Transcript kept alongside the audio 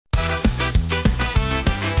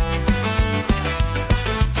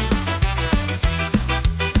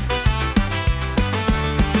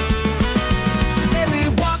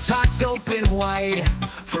pride.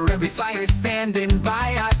 For every fire standing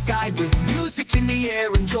by our side, with music in the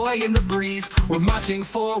air and joy in the breeze, we're marching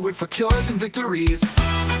forward for cures and victories.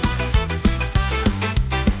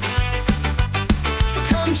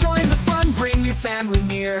 Come join the fun, bring your family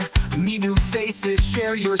near. Meet new faces,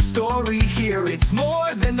 share your story here. It's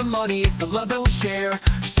more than the money, it's the love that we'll share,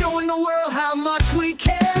 showing the world how much we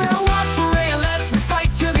care. Walk for ALS, we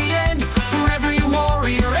fight to the end. For every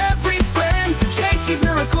warrior, every friend, JT's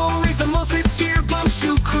miracle raised the most this year. Blue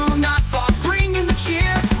Shoe Crew, not far, bringing the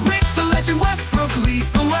cheer. Rick the legend, Westbrook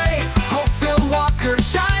leads the way. Hope-filled Walker,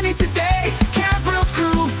 shining today. Cavalry's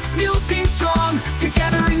crew, mule team strong,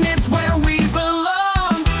 together in this where we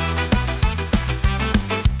belong.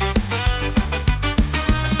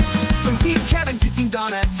 From Team Kevin to Team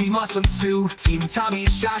Donna, Team Awesome 2, Team Tommy,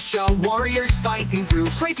 Shasha, warriors fighting through.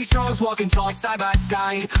 Tracy Strong's walking tall side by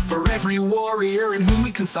side. For every warrior in whom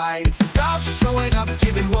we confide, it's about showing up,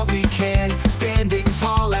 giving what we can, standing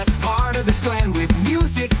tall as part of this plan, with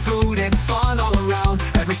music, food, and fun all around.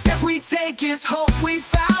 Every step we take is hope we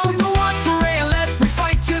found. The one for ALS, we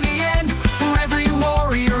fight to the end. For every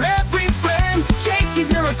warrior, every friend,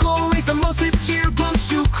 JT's miracle raised the most this year. Blue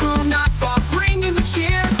Shoe Crew, not far, bringing the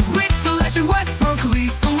cheer. Rick the legend, Westbrook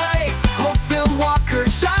leads the way. Hope-filled Walker,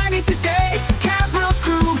 shining today. Cavalry's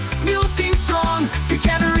crew, mule team strong,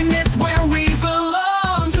 together in this where we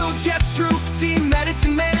belong. To Jeff's troop, Team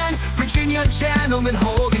Medicine Man, Virginia gentlemen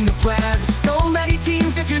holding the plan. So many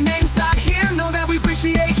teams, if your name's not here, know that we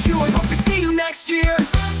appreciate you and hope to see you next year.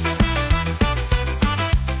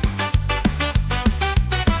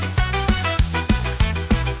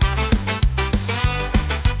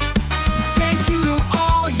 Thank you to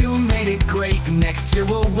all, you made it great. Next year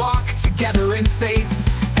we'll walk together in faith.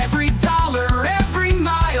 Every dollar, every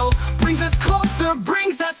mile brings us closer,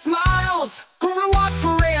 brings us smiles. When we walk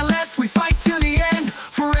for ALS, we fight to the end.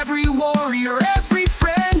 For every warrior, every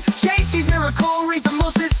friend, JT's miracle raised the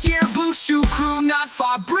most this year. Blue Shoe Crew, not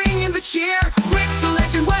far, bringing the cheer.